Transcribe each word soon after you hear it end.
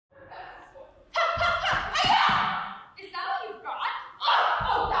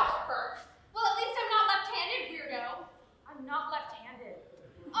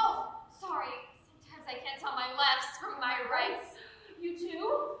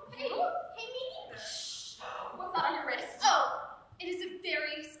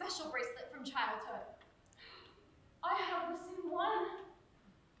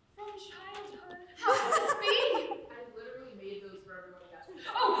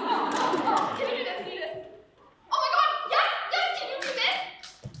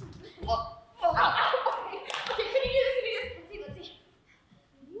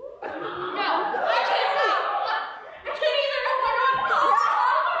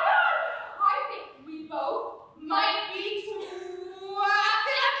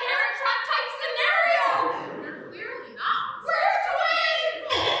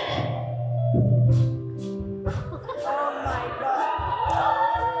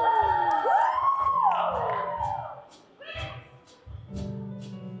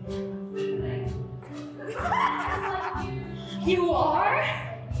You are?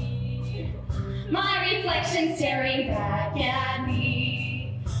 My reflection staring back at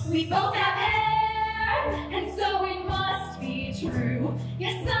me. We both have hair, and so it must be true.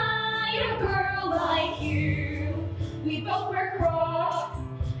 Yes, I'm a girl like you. We both wear Crocs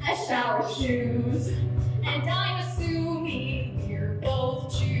as shower shoes, and I'm assuming we're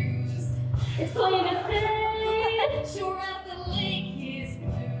both Jews. It's plain to say, sure as the lake is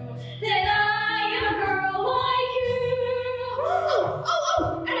blue, that I am a girl like you.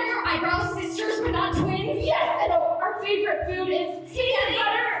 And are your eyebrows sisters but not twins? Yes, and our favorite food is peanut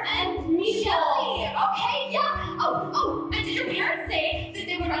butter and meatballs. Okay, yeah. And did your parents say that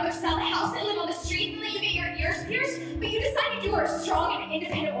they would rather sell a house and live on the street than let you get your ears pierced? But you decided you were a strong and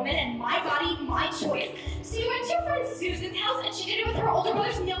independent woman, and my body, my choice. So you went to your friend Susan's house, and she did it with her older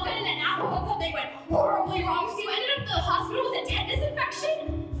brothers Noah and Apple, and something went horribly wrong. So you ended up at the hospital with a tetanus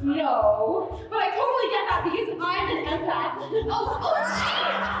infection? No, but I totally get that because I'm an empath. I'm an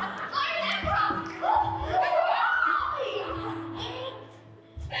empath.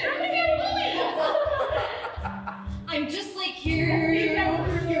 I'm just like you.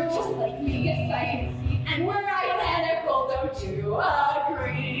 You're just like me. Yes, I am. And we're identical, don't you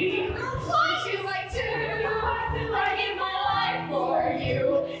agree? Why do I give my life for you?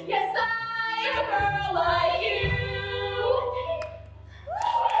 Yes, I am a girl like you.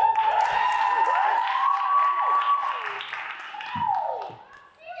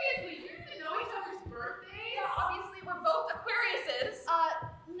 Seriously, do you even know each other's birthdays? Yeah, obviously we're both Aquariuses.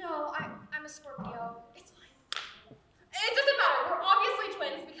 No, I'm a Scorpio. It's fine. It doesn't matter. We're obviously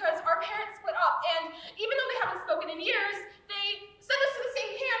twins because our parents split up, and even though we haven't spoken in years, they sent us to the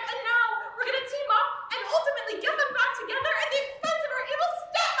same camp, and now we're gonna team up and ultimately get them back together at the expense of our evil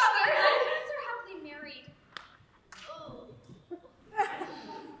stepmother. Our parents are happily married.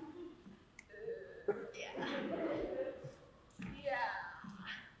 Yeah.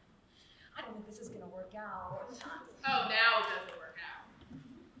 I don't think this is gonna work out.